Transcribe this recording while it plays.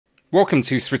Welcome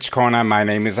to SwitchCorner, my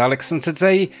name is Alex and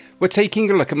today we're taking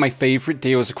a look at my favourite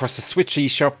deals across the Switch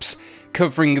eShops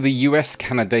covering the US,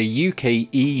 Canada,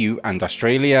 UK, EU and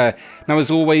Australia. Now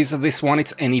as always, this one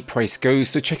it's any price goes,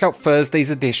 so check out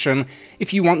Thursday's edition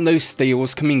if you want those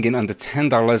deals coming in under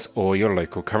 $10 or your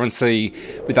local currency.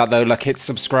 With that though, hit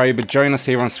subscribe, join us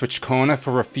here on SwitchCorner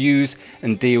for reviews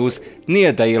and deals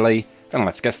near daily, and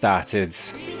let's get started.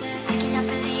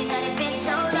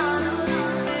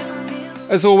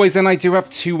 As always, then I do have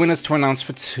two winners to announce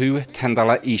for two $10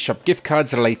 eShop gift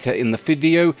cards later in the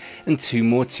video and two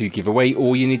more to give away.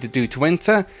 All you need to do to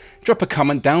enter, drop a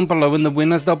comment down below and the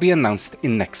winners they'll be announced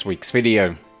in next week's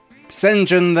video.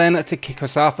 Zengeon then to kick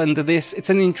us off under this, it's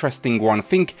an interesting one.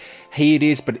 Think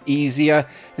Hades but easier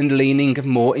and leaning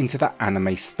more into that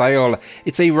anime style.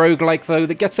 It's a roguelike though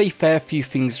that gets a fair few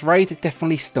things right, it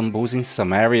definitely stumbles in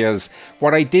some areas.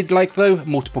 What I did like though,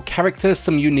 multiple characters,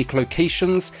 some unique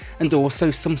locations and also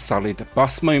some solid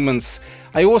boss moments.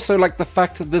 I also like the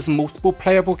fact that there's multiple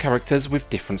playable characters with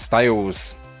different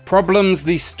styles. Problems,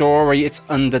 the story, it's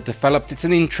underdeveloped, it's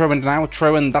an intro and an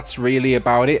outro and that's really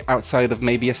about it, outside of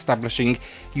maybe establishing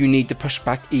you need to push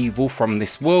back evil from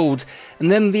this world.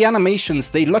 And then the animations,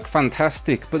 they look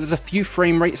fantastic, but there's a few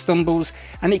frame rate stumbles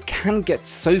and it can get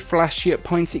so flashy at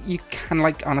points that you can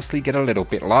honestly get a little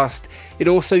bit lost. It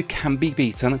also can be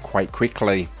beaten quite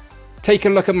quickly. Take a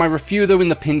look at my review though in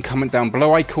the pinned comment down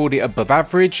below. I called it above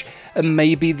average, and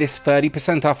maybe this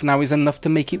 30% off now is enough to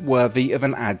make it worthy of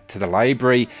an add to the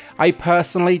library. I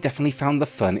personally definitely found the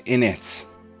fun in it.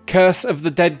 Curse of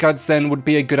the Dead Gods then would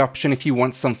be a good option if you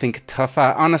want something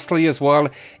tougher. Honestly as well,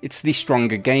 it's the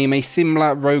stronger game, a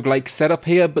similar roguelike setup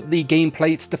here, but the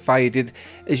gameplay it's divided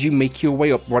as you make your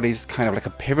way up what is kind of like a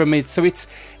pyramid, so it's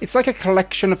like a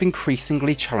collection of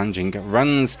increasingly challenging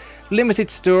runs. Limited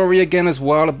story again as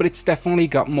well, but it's definitely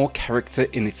got more character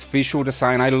in its visual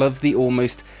design. I love the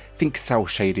almost cel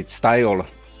shaded style.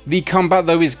 The combat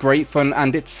though is great fun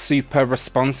and it's super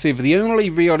responsive. The only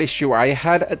real issue I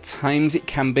had, at times it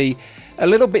can be a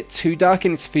little bit too dark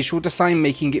in its visual design,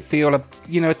 making it feel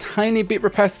a tiny bit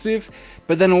repetitive,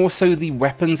 but then also the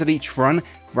weapons at each run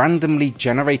randomly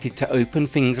generated to open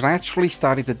things, and I actually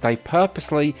started to die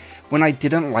purposely when I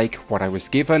didn't like what I was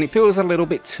given. It feels a little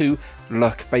bit too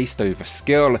luck based over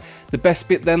skill. The best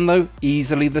bit then though,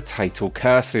 easily the title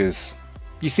curses.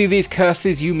 You see these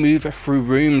curses, you move through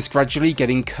rooms, gradually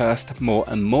getting cursed more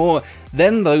and more.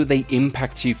 Then though, they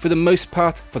impact you for the most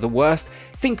part for the worst.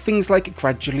 Think things like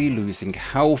gradually losing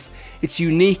health. It's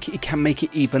unique, it can make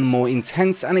it even more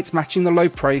intense, and it's matching the low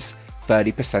price,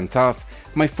 30% off.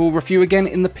 My full review again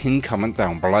in the pinned comment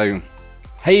down below.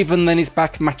 Haven then is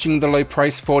back, matching the low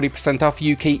price, 40% off.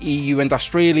 UK, EU and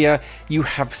Australia you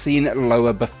have seen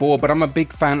lower before, but I'm a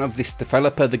big fan of this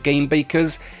developer, the Game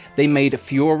Bakers. They made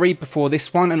Fury before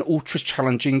this one, an ultra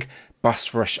challenging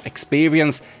boss rush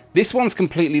experience. This one's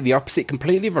completely the opposite,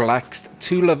 completely relaxed,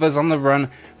 two lovers on the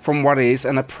run from what is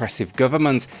an oppressive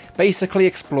government. Basically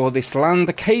explore this land,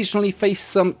 occasionally face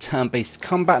some turn-based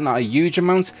combat, not a huge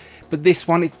amount, but this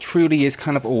one it truly is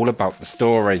kind of all about the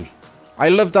story. I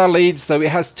loved our leads though,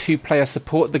 it has 2-player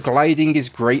support, the gliding is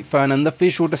great fun and the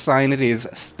visual design it is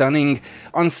stunning.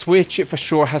 On Switch it for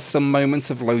sure has some moments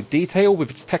of low detail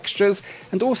with its textures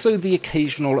and also the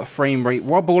occasional frame rate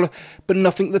wobble, but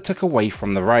nothing that took away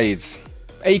from the rides.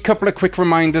 A couple of quick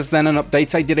reminders then and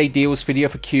updates. I did a deals video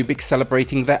for Cubic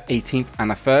celebrating their 18th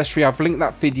anniversary. I've linked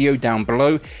that video down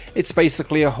below. It's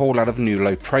basically a whole lot of new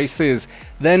low prices.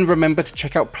 Then remember to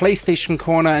check out PlayStation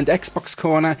Corner and Xbox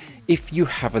Corner if you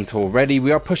haven't already.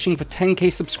 We are pushing for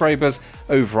 10k subscribers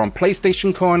over on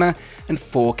PlayStation Corner and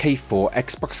 4k for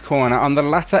Xbox Corner. On the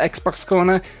latter, Xbox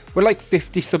Corner, we're like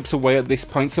 50 subs away at this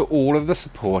point, so all of the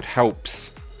support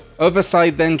helps.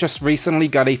 Othercide then just recently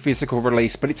got a physical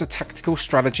release, but it's a tactical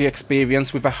strategy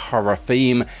experience with a horror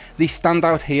theme. The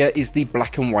standout here is the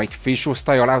black and white visual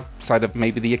style, outside of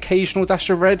maybe the occasional dash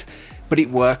of red, but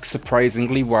it works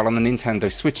surprisingly well on the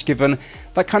Nintendo Switch, given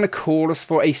that kind of calls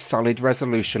for a solid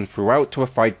resolution throughout to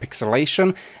avoid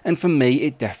pixelation, and for me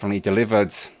it definitely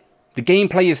delivered. The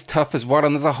gameplay is tough as well,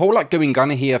 and there's a whole lot going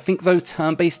on here. Think though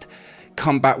turn-based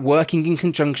combat working in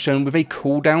conjunction with a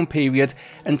cooldown period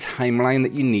and timeline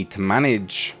that you need to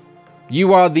manage.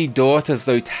 You are the daughters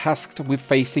though, tasked with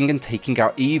facing and taking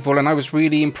out evil, and I was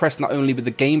really impressed not only with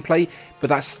the gameplay but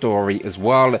that story as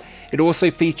well. It also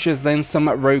features then some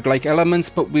roguelike elements,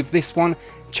 but with this one,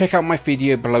 check out my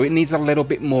video below. It needs a little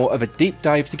bit more of a deep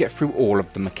dive to get through all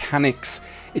of the mechanics.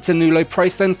 It's a new low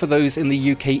price then for those in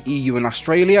the UK, EU and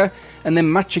Australia, and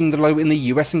then matching the low in the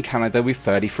US and Canada with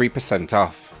 33%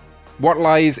 off. What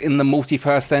lies in the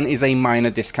Multiverse then is a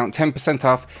minor discount, 10%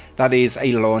 off. That is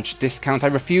a launch discount. I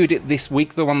reviewed it this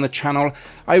week though on the channel.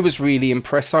 I was really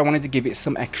impressed, so I wanted to give it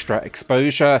some extra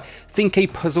exposure. Think a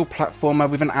puzzle platformer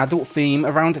with an adult theme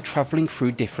around travelling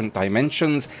through different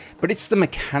dimensions, but it's the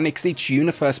mechanics. Each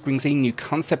universe brings a new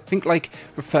concept. Think like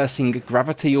reversing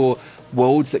gravity or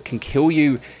worlds that can kill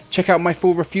you. Check out my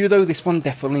full review though, this one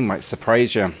definitely might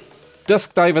surprise you.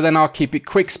 Dusk Diver then, I'll keep it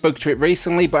quick, spoke to it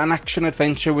recently, but an action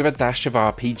adventure with a dash of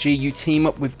RPG. You team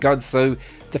up with Godzo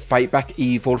to fight back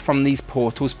evil from these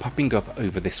portals popping up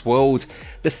over this world.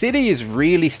 The city is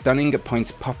really stunning at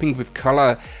points, popping with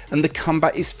colour, and the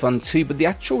combat is fun too, but the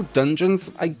actual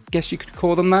dungeons, I guess you could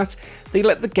call them that, they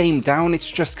let the game down. It's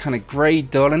just kind of grey,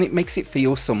 dull, and it makes it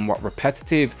feel somewhat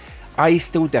repetitive. I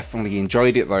still definitely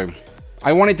enjoyed it though.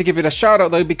 I wanted to give it a shout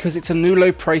out though because it's a new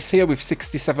low price here with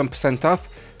 67% off,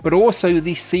 but also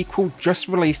the sequel just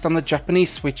released on the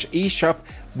Japanese Switch eShop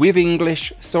with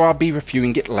English, so I'll be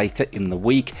reviewing it later in the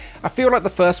week. I feel like the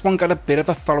first one got a bit of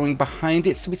a following behind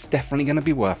it, so it's definitely going to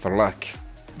be worth a look.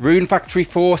 Rune Factory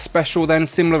 4 Special then,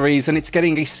 similar reason, it's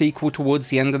getting a sequel towards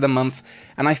the end of the month,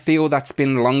 and I feel that's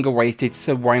been long awaited,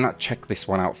 so why not check this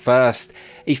one out first.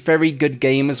 A very good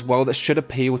game as well that should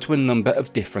appeal to a number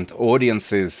of different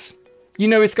audiences. You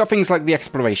know, it's got things like the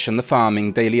exploration, the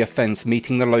farming, daily offense,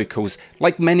 meeting the locals,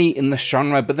 like many in the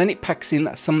genre, but then it packs in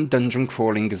some dungeon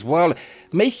crawling as well,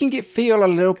 making it feel a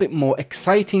little bit more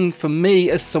exciting for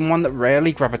me as someone that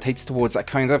rarely gravitates towards that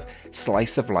kind of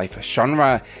slice of life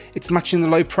genre. It's matching the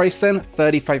low price then,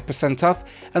 35% off,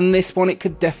 and this one, it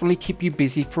could definitely keep you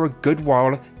busy for a good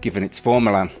while given its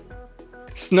formula.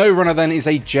 Snowrunner then is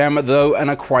a gem, though an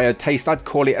acquired taste. I'd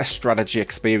call it a strategy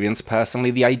experience personally.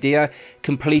 The idea,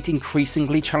 complete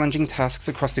increasingly challenging tasks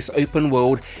across this open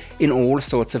world in all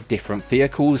sorts of different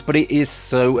vehicles, but it is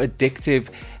so addictive,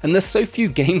 and there's so few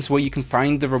games where you can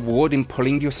find the reward in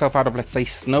pulling yourself out of, let's say,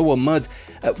 snow or mud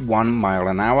at 1 mile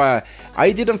an hour.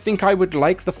 I didn't think I would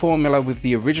like the formula with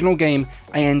the original game.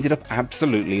 I ended up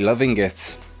absolutely loving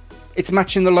it. It's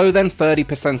matching the low then,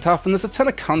 30% off, and there's a ton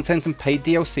of content and paid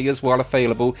DLC as well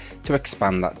available to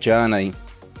expand that journey.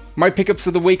 My pickups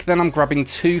of the week then, I'm grabbing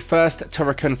two first.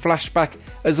 Turrican Flashback.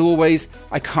 As always,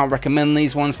 I can't recommend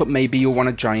these ones, but maybe you'll want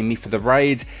to join me for the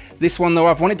raid. This one though,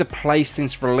 I've wanted to play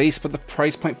since release, but the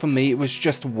price point for me, it was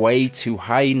just way too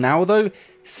high. Now though,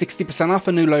 60% off,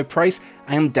 a new low price,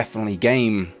 I am definitely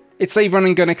game. It's a run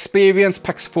and gun experience,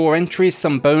 packs 4 entries,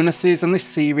 some bonuses, and this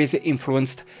series it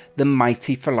influenced the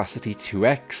mighty Velocity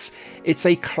 2X. It's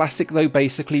a classic though,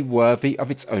 basically worthy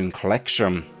of its own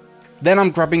collection. Then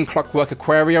I'm grabbing Clockwork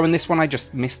Aquario, and this one I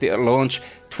just missed it at launch.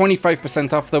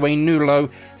 25% off though, a new low.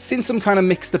 Seen some kind of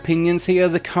mixed opinions here.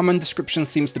 The common description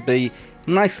seems to be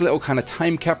nice little kind of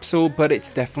time capsule, but it's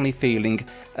definitely feeling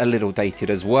a little dated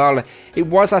as well. It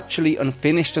was actually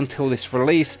unfinished until this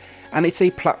release, and it's a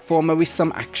platformer with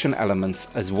some action elements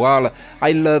as well.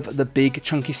 I love the big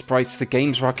chunky sprites the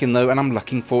game's rocking though, and I'm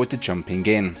looking forward to jumping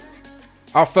in.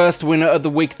 Our first winner of the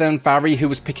week then, Barry, who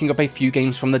was picking up a few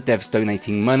games from the devs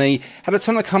donating money, had a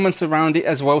ton of comments around it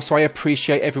as well, so I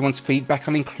appreciate everyone's feedback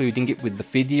on including it with the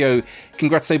video.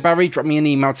 Congrats to Barry, drop me an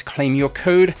email to claim your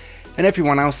code, and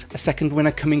everyone else, a second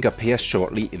winner coming up here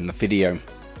shortly in the video.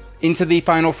 Into the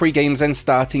final 3 games then,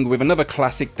 starting with another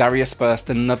classic,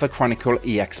 Dariusburst, another Chronicle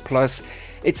EX+.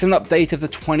 It's an update of the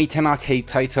 2010 arcade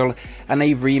title and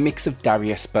a remix of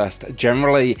Dariusburst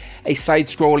generally. A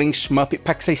side-scrolling shmup, it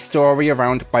packs a story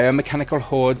around biomechanical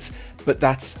hordes, but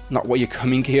that's not what you're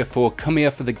coming here for. Come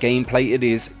here for the gameplay, it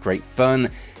is great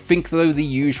fun. Think though the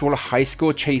usual high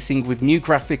score chasing with new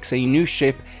graphics, a new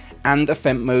ship, and a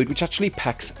event mode which actually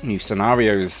packs new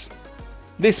scenarios.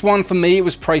 This one, for me, it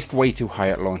was priced way too high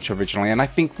at launch originally, and I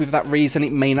think with that reason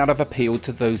it may not have appealed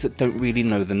to those that don't really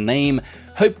know the name.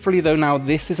 Hopefully though now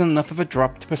this is enough of a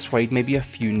drop to persuade maybe a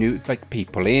few new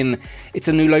people in. It's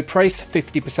a new low price,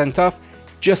 50% off.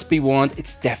 Just be warned,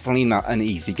 it's definitely not an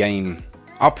easy game.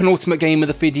 Our penultimate game of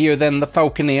the video then, the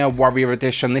Falconeer Warrior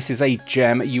Edition. This is a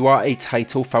gem. You are a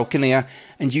title Falconeer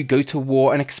and you go to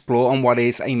war and explore on what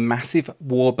is a massive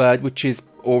warbird, which is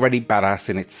already badass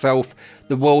in itself.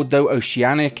 The world though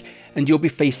oceanic, and you'll be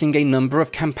facing a number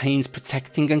of campaigns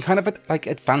protecting and kind of like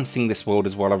advancing this world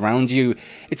as well around you.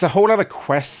 It's a whole lot of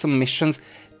quests and missions,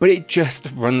 but it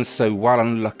just runs so well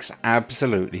and looks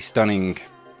absolutely stunning.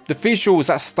 The visuals,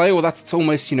 that style, that's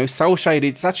almost, you know, cel-shaded.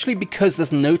 It's actually because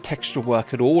there's no texture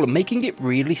work at all, making it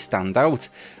really stand out.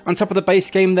 On top of the base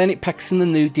game then, it packs in the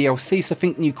new DLC, so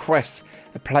think new quests,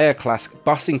 a player class,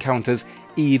 boss encounters,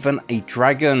 even a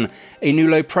dragon. A new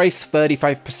low price,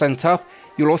 35% off.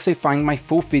 You'll also find my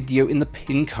full video in the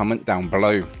pinned comment down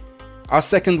below. Our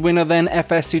second winner then,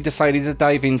 FS, who decided to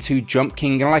dive into Jump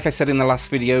King, and like I said in the last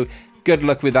video, good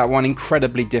luck with that one,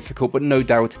 incredibly difficult, but no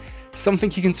doubt something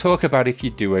you can talk about if you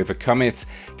do overcome it.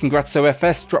 Congrats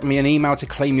OFS, drop me an email to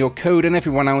claim your code, and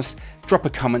everyone else, drop a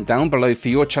comment down below for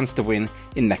your chance to win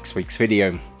in next week's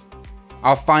video.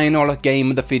 Our final game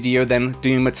of the video then,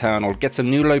 Doom Eternal, gets a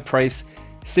new low price,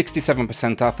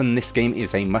 67% off, and this game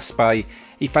is a must buy.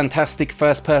 A fantastic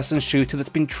first person shooter that's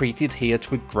been treated here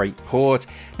to a great port.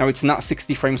 Now it's not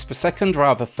 60 frames per second,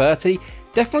 rather 30,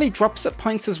 definitely drops at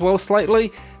points as well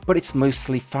slightly, but it's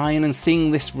mostly fine, and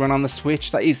seeing this run on the Switch,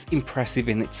 that is impressive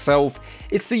in itself.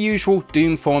 It's the usual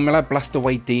Doom formula, blast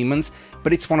away demons,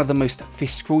 but it's one of the most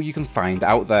fiscal you can find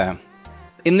out there.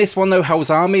 In this one though,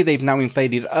 Hell's Army, they've now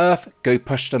invaded Earth, go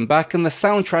push them back, and the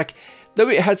soundtrack, though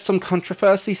it had some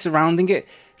controversy surrounding it,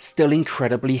 still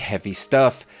incredibly heavy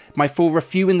stuff. My full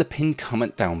review in the pinned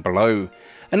comment down below.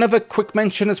 Another quick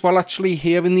mention as well, actually,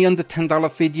 here in the under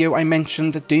 $10 video I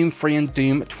mentioned Doom 3 and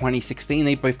Doom 2016,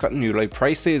 they both got new low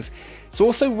prices. It's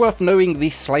also worth knowing the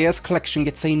Slayers collection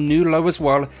gets a new low as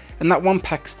well, and that one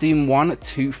packs Doom 1,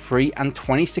 2, 3 and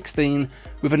 2016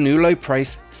 with a new low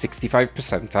price,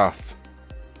 65% off.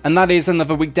 And that is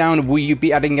another week down. Will you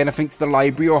be adding anything to the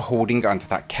library or holding onto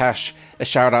that cash? A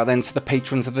shout out then to the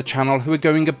patrons of the channel who are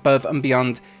going above and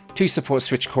beyond to support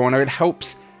SwitchCorner. It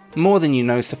helps more than you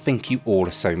know, so thank you all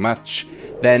so much.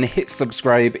 Then hit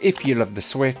subscribe if you love the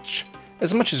Switch,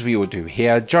 as much as we all do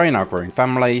here. Join our growing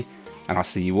family, and I'll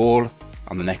see you all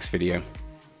on the next video.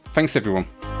 Thanks everyone.